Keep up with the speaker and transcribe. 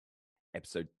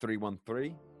episode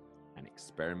 313, An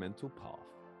Experimental Path.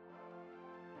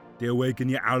 The Awaken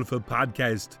Your Alpha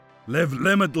podcast. Live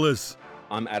limitless.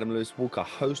 I'm Adam Lewis Walker,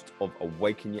 host of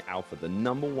Awaken Your Alpha, the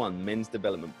 #1 men's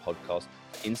development podcast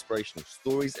for inspirational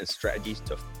stories and strategies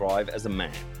to thrive as a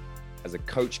man. As a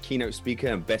coach, keynote speaker,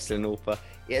 and best-selling author,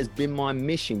 it has been my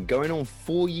mission going on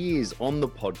 4 years on the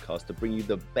podcast to bring you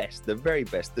the best, the very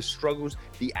best, the struggles,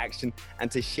 the action, and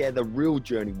to share the real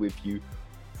journey with you.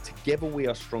 Together we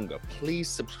are stronger. Please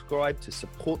subscribe to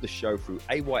support the show through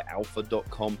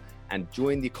ayalpha.com and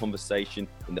join the conversation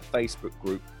in the Facebook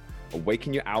group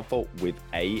Awaken Your Alpha with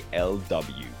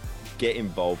ALW. Get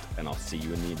involved and I'll see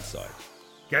you on the inside.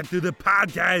 Get to the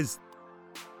podcast.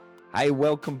 Hey,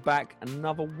 welcome back.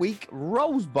 Another week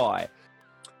rolls by.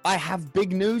 I have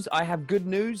big news. I have good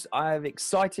news. I have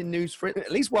exciting news for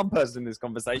at least one person in this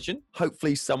conversation.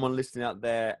 Hopefully someone listening out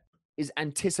there is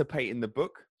anticipating the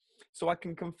book. So I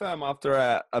can confirm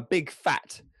after a big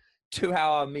fat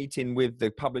 2-hour meeting with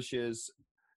the publishers,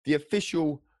 the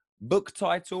official book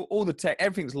title, all the tech,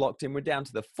 everything's locked in. We're down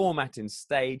to the formatting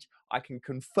stage. I can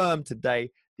confirm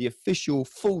today the official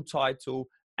full title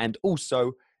and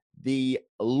also the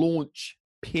launch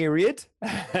period.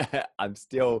 I'm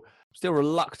still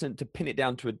reluctant to pin it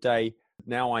down to a day.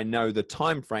 Now I know the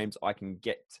time frames, I can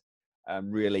get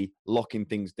really locking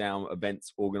things down,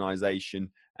 events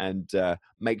organization, and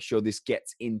make sure this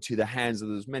gets into the hands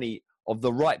of as many of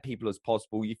the right people as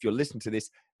possible. If you're listening to this,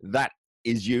 that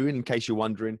is you. In case you're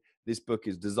wondering, this book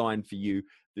is designed for you.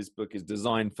 This book is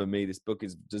designed for me. This book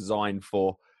is designed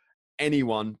for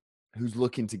anyone who's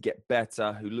looking to get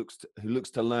better, who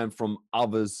looks to learn from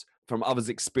others'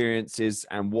 experiences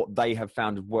and what they have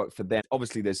found work for them.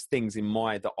 Obviously, there's things in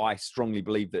that I strongly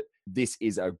believe that this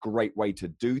is a great way to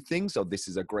do things, or this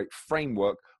is a great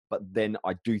framework. But then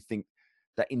I do think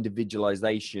that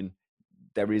individualization,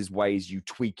 there is ways you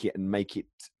tweak it and make it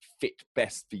fit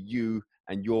best for you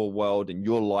and your world and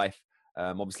your life.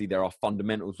 Obviously, there are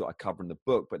fundamentals that I cover in the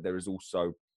book, but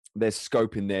there's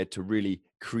scope in there to really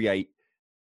create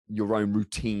your own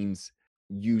routines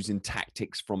using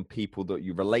tactics from people that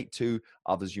you relate to,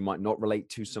 others you might not relate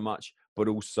to so much, but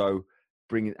also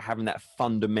having the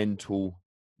fundamental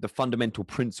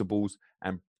principles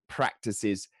and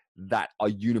practices that are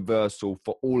universal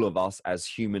for all of us as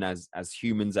humans,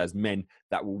 as men,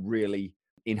 that will really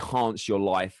enhance your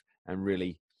life and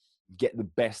really get the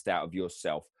best out of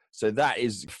yourself. So that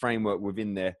is the framework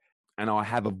within there. And I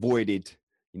have avoided,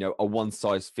 a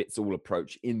one-size-fits-all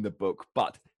approach in the book.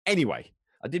 But anyway,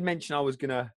 I did mention I was going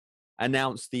to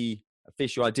announce the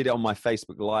official. I did it on my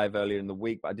Facebook Live earlier in the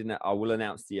week, but I will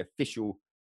announce the official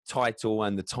title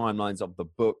and the timelines of the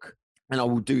book. And I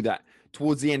will do that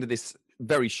towards the end of this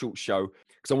very short show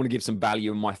because I want to give some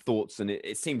value in my thoughts, and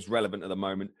it seems relevant at the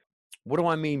moment. What do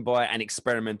I mean by an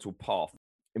experimental path?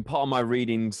 In part of my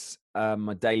readings,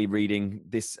 my daily reading,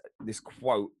 this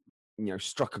quote,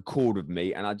 struck a chord with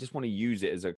me, and I just want to use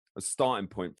it as a starting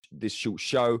point for this short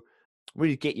show.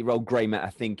 Really get your old grey matter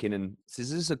thinking. And so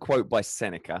this is a quote by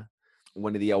Seneca,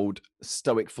 one of the old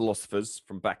Stoic philosophers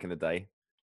from back in the day.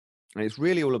 And it's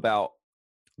really all about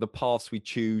the paths we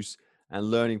choose and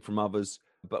learning from others.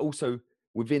 But also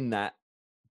within that,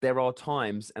 there are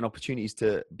times and opportunities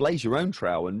to blaze your own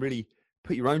trail and really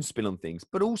put your own spin on things,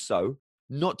 but also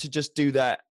not to just do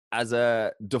that as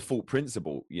a default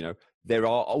principle. There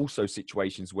are also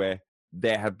situations where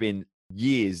there have been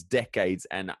years, decades,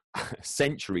 and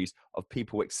centuries of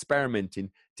people experimenting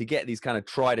to get these kind of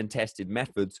tried and tested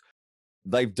methods.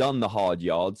 They've done the hard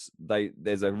yards. If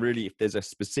there's a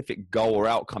specific goal or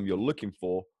outcome you're looking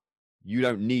for, you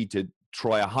don't need to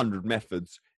try 100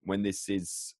 methods when this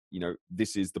is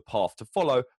the path to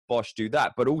follow. Bosh, do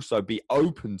that. But also be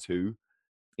open to,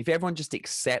 if everyone just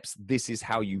accepts this is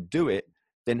how you do it,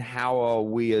 then how are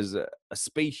we as a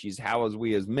species, how are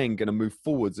we as men going to move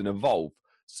forwards and evolve?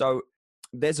 So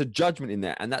there's a judgment in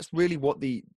there. And that's really what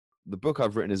the book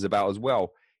I've written is about as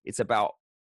well. It's about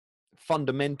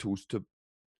fundamentals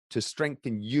to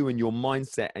strengthen you and your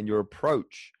mindset and your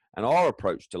approach and our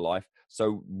approach to life.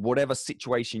 So whatever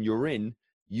situation you're in,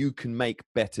 you can make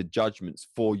better judgments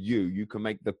for you. You can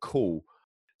make the call.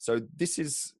 So this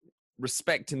is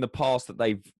respecting the past that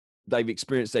they've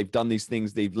experienced, they've done these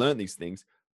things, they've learned these things,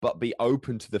 but be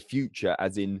open to the future,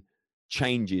 as in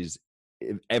changes,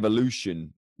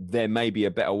 evolution. There may be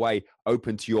a better way,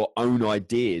 open to your own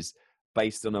ideas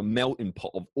based on a melting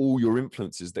pot of all your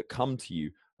influences that come to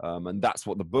you. And that's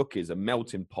what the book is, a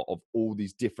melting pot of all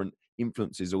these different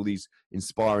influences, all these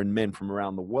inspiring men from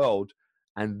around the world.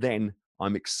 And then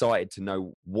I'm excited to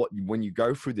know when you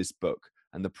go through this book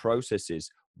and the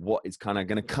processes, what is kind of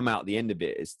going to come out at the end of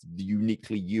it is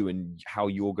uniquely you and how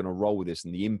you're going to roll with this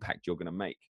and the impact you're going to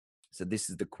make. So this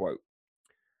is the quote.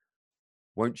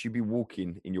 Won't you be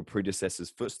walking in your predecessor's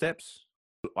footsteps?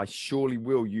 I surely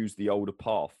will use the older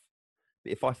path.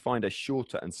 But if I find a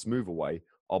shorter and smoother way,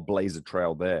 I'll blaze a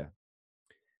trail there.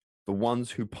 The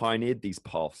ones who pioneered these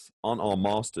paths aren't our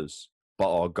masters,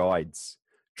 but our guides.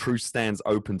 Truth stands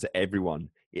open to everyone.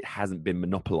 It hasn't been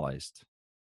monopolized.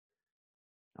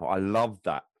 Oh, I love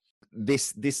that.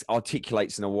 This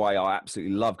articulates in a way I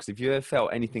absolutely love, because if you ever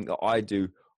felt anything that I do,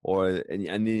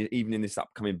 and even in this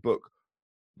upcoming book,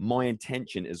 my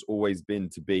intention has always been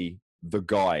to be the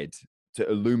guide, to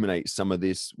illuminate some of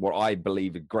this, what I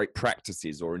believe are great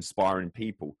practices or inspiring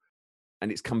people.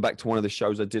 And it's come back to one of the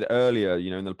shows I did earlier,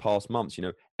 in the past months,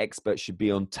 experts should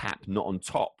be on tap, not on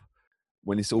top.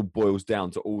 When this all boils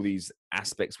down to all these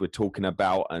aspects we're talking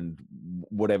about and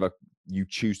whatever you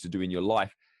choose to do in your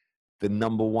life, the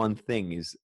number one thing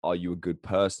is, are you a good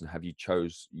person? Have you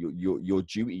chose your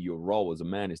duty, your role as a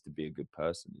man is to be a good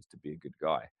person, is to be a good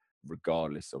guy,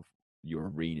 regardless of your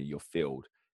arena, your field.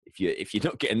 If you're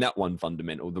not getting that one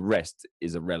fundamental, the rest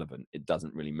is irrelevant. It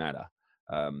doesn't really matter.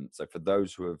 So for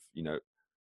those who have,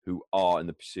 who are in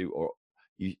the pursuit, or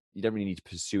you don't really need to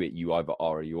pursue it. You either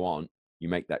are or you aren't. You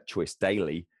make that choice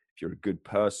daily. If you're a good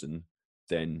person,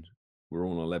 then we're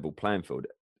all on a level playing field.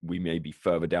 We may be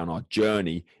further down our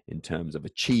journey in terms of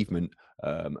achievement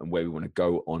and where we want to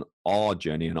go on our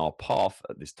journey and our path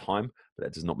at this time, but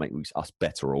that does not make us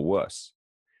better or worse.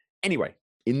 Anyway,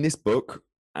 in this book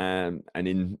and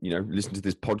in, listen to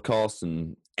this podcast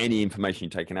and any information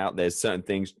you're taking out, there's certain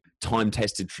things,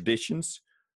 time-tested traditions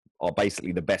are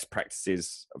basically the best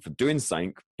practices for doing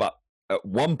something. But at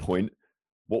one point,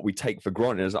 what we take for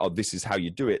granted is, this is how you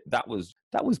do it. That was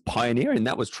pioneering.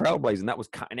 That was trailblazing. That was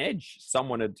cutting edge.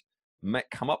 Someone had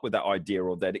come up with that idea,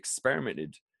 or they'd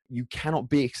experimented. You cannot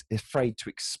be afraid to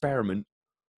experiment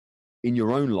in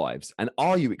your own lives. And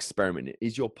are you experimenting?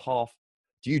 Is your path,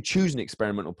 do you choose an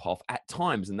experimental path at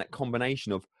times? And that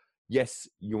combination of, yes,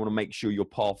 you want to make sure your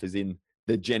path is in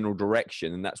the general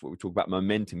direction. And that's what we talk about,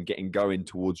 momentum, getting going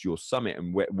towards your summit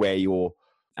and where you're,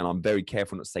 and I'm very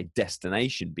careful not to say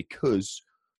destination, because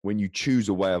when you choose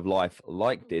a way of life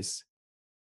like this,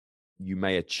 you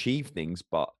may achieve things,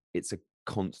 but it's a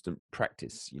constant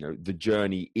practice. The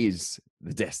journey is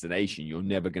the destination. You're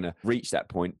never going to reach that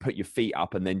point, put your feet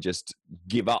up, and then just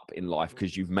give up in life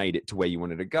because you've made it to where you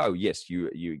wanted to go. Yes, you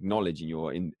acknowledge and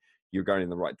you're going in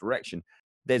the right direction.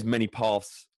 There's many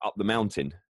paths up the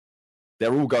mountain.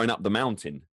 They're all going up the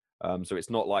mountain. So it's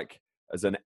not like, as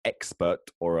an expert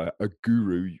or a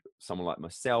guru, someone like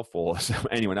myself or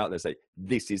anyone out there say,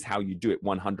 this is how you do it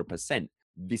 100%.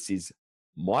 This is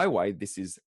my way. This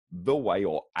is the way,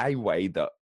 or a way that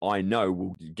I know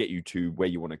will get you to where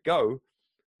you want to go.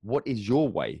 What is your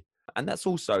way? And that's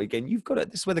also, again, you've got to,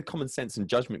 this is where the common sense and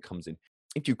judgment comes in.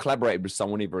 If you collaborated with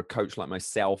someone, either a coach like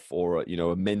myself or,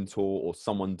 a mentor or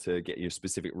someone to get you a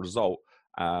specific result,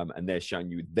 and they're showing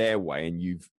you their way, and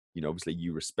you've, obviously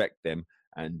you respect them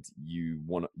and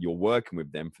you're working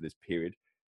with them for this period,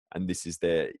 and this is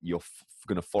you're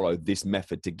going to follow this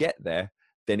method to get there,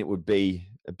 then it would be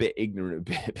a bit ignorant,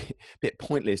 a bit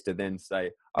pointless to then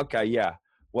say, okay, yeah,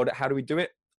 how do we do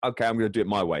it? Okay, I'm going to do it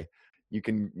my way. You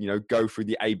can, go through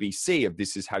the ABC of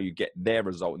this is how you get their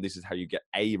result and this is how you get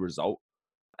a result.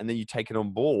 And then you take it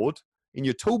on board in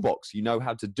your toolbox. You know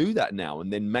how to do that now.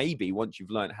 And then maybe once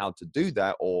you've learned how to do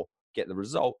that or get the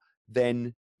result,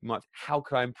 then you might, how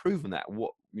could I improve on that?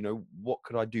 What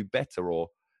could I do better? Or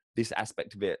this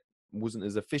aspect of it wasn't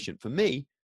as efficient for me,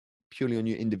 purely on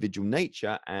your individual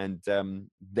nature. And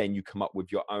then you come up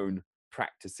with your own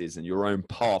practices and your own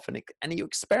path, and you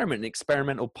experiment an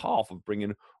experimental path of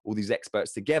bringing all these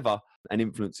experts together and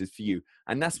influences for you.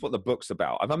 And that's what the book's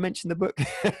about. Have I mentioned the book?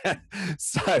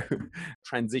 So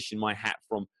transition my hat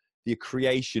from the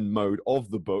creation mode of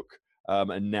the book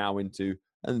and now into,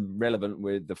 and relevant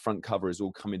with the front cover is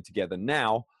all coming together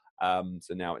now.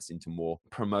 So now it's into more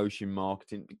promotion,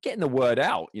 marketing, getting the word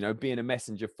out, being a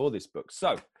messenger for this book.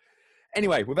 So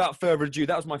anyway, without further ado,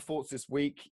 that was my thoughts this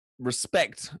week.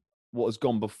 Respect what has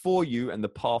gone before you and the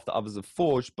path that others have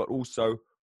forged, but also,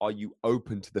 are you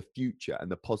open to the future and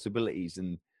the possibilities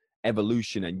and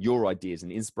evolution and your ideas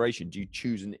and inspiration? Do you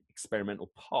choose an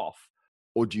experimental path,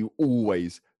 or do you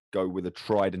always go with a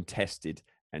tried and tested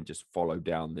and just follow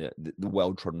down the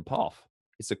well-trodden path?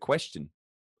 It's a question.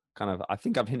 I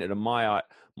think I've hinted at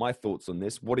my thoughts on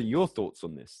this. What are your thoughts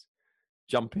on this?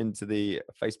 Jump into the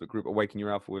Facebook group Awaken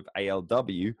Your Alpha with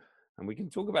ALW, and we can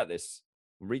talk about this.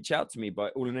 Reach out to me by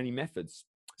all and any methods.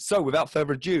 So without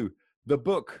further ado, the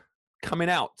book coming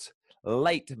out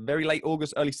very late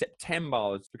August, early September. I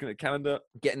was looking at the calendar,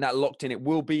 getting that locked in. It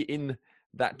will be in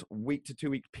that week to 2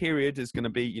 week period. There's going to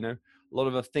be, a lot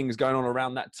of things going on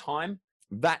around that time.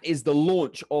 That is the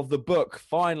launch of the book.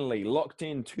 Finally locked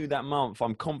into that month.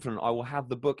 I'm confident I will have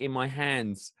the book in my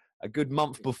hands a good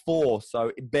month before.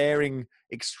 So bearing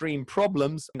extreme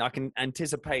problems, I can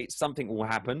anticipate something will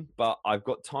happen, but I've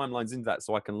got timelines into that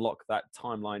so I can lock that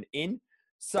timeline in.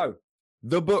 So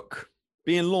the book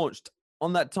being launched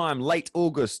on that time, late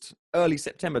August, early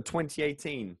September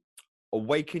 2018,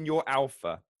 Awaken Your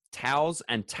Alpha, Tales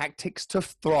and Tactics to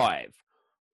Thrive.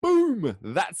 Boom,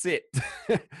 that's it.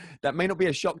 That may not be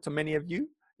a shock to many of you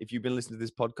if you've been listening to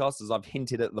this podcast, as I've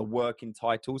hinted at the working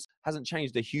titles. Hasn't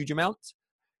changed a huge amount.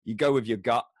 You go with your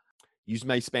gut. You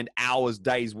may spend hours,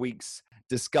 days, weeks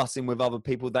discussing with other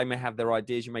people. They may have their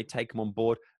ideas. You may take them on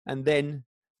board. And then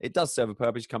it does serve a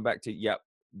purpose. You come back to,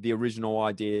 the original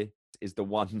idea is the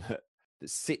one that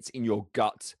sits in your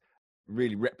gut,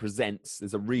 really represents.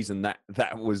 There's a reason that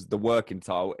was the working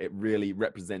title. It really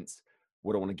represents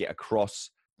what I want to get across.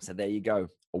 So there you go.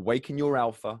 Awaken Your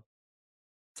Alpha,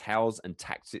 Tales and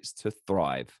Tactics to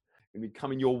Thrive. It'll be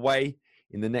coming your way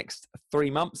in the next 3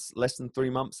 months, less than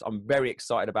 3 months. I'm very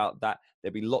excited about that.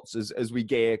 There'll be lots, as we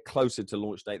get closer to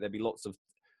launch date, there'll be lots of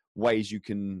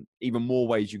even more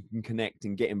ways you can connect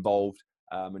and get involved.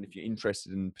 And if you're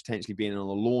interested in potentially being on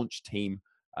the launch team,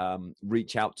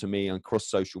 reach out to me across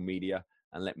social media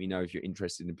and let me know if you're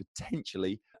interested in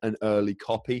potentially an early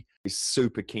copy. I'm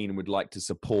super keen and would like to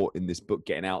support in this book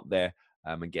getting out there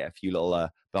and get a few little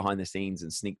behind the scenes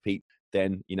and sneak peek.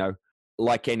 Then,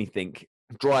 like anything,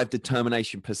 drive,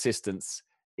 determination, persistence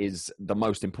is the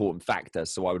most important factor.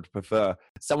 So I would prefer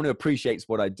someone who appreciates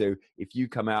what I do. If you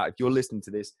come out, if you're listening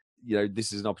to this,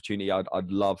 this is an opportunity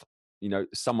I'd love,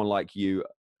 someone like you,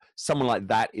 someone like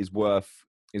that is worth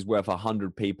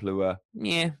 100 people who are,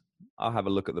 I'll have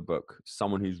a look at the book.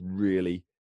 Someone who's really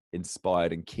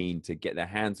inspired and keen to get their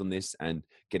hands on this and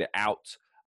get it out,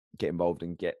 get involved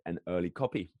and get an early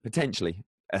copy, potentially.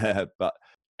 But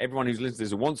everyone who's listening to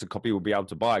this who wants a copy will be able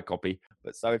to buy a copy.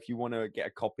 But so if you want to get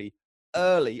a copy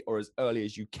early or as early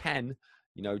as you can,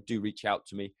 do reach out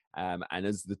to me. And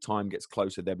as the time gets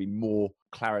closer, there'll be more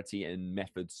clarity and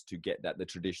methods to get that, the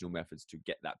traditional methods to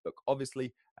get that book,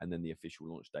 obviously, and then the official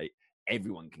launch date.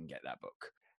 Everyone can get that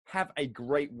book. Have a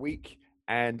great week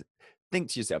and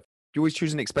think to yourself, do you always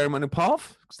choose an experimental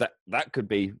path? Because that could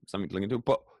be something to look into.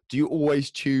 But do you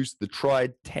always choose the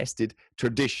tried, tested,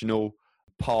 traditional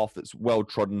path that's well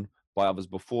trodden by others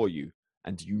before you?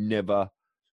 And do you never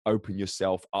open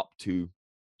yourself up to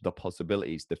the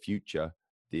possibilities, the future,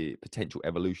 the potential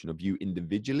evolution of you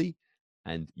individually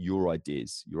and your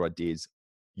ideas,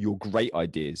 your great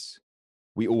ideas?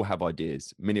 We all have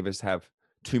ideas. Many of us have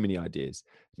too many ideas.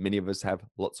 Many of us have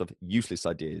lots of useless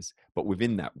ideas, but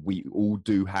within that, we all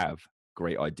do have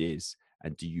great ideas.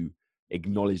 And do you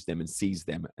acknowledge them and seize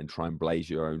them and try and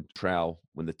blaze your own trail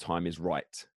when the time is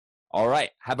right? All right.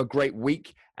 Have a great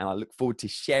week. And I look forward to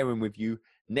sharing with you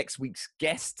next week's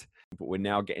guest. But we're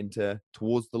now getting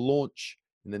towards the launch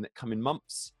in the coming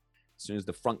months. As soon as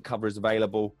the front cover is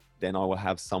available, then I will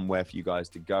have somewhere for you guys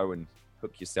to go and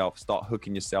start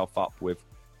hooking yourself up with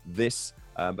this.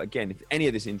 Again, if any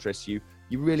of this interests you,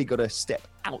 you really got to step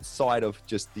outside of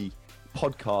just the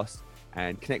podcast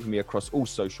and connect with me across all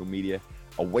social media.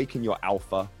 Awaken Your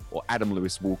Alpha or Adam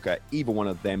Lewis Walker, either one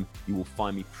of them, you will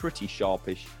find me pretty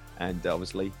sharpish and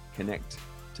obviously connect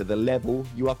to the level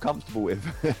you are comfortable with.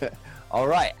 All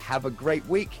right, have a great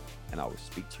week and I will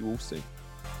speak to you all soon.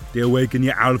 The Awaken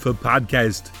Your Alpha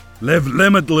podcast. Live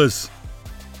limitless.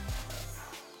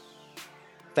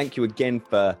 Thank you again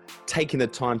for taking the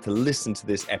time to listen to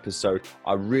this episode.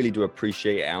 I really do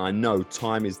appreciate it. And I know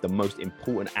time is the most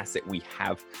important asset we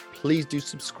have. Please do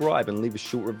subscribe and leave a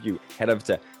short review. Head over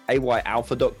to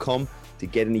ayalpha.com to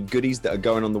get any goodies that are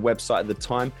going on the website at the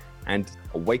time. And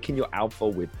Awaken Your Alpha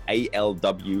with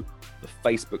ALW, the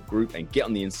Facebook group, and get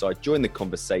on the inside, join the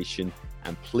conversation.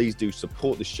 And please do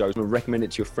support the show and recommend it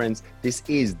to your friends. This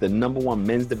is the #1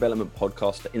 men's development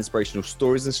podcast for inspirational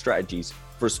stories and strategies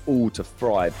for us all to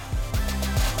thrive.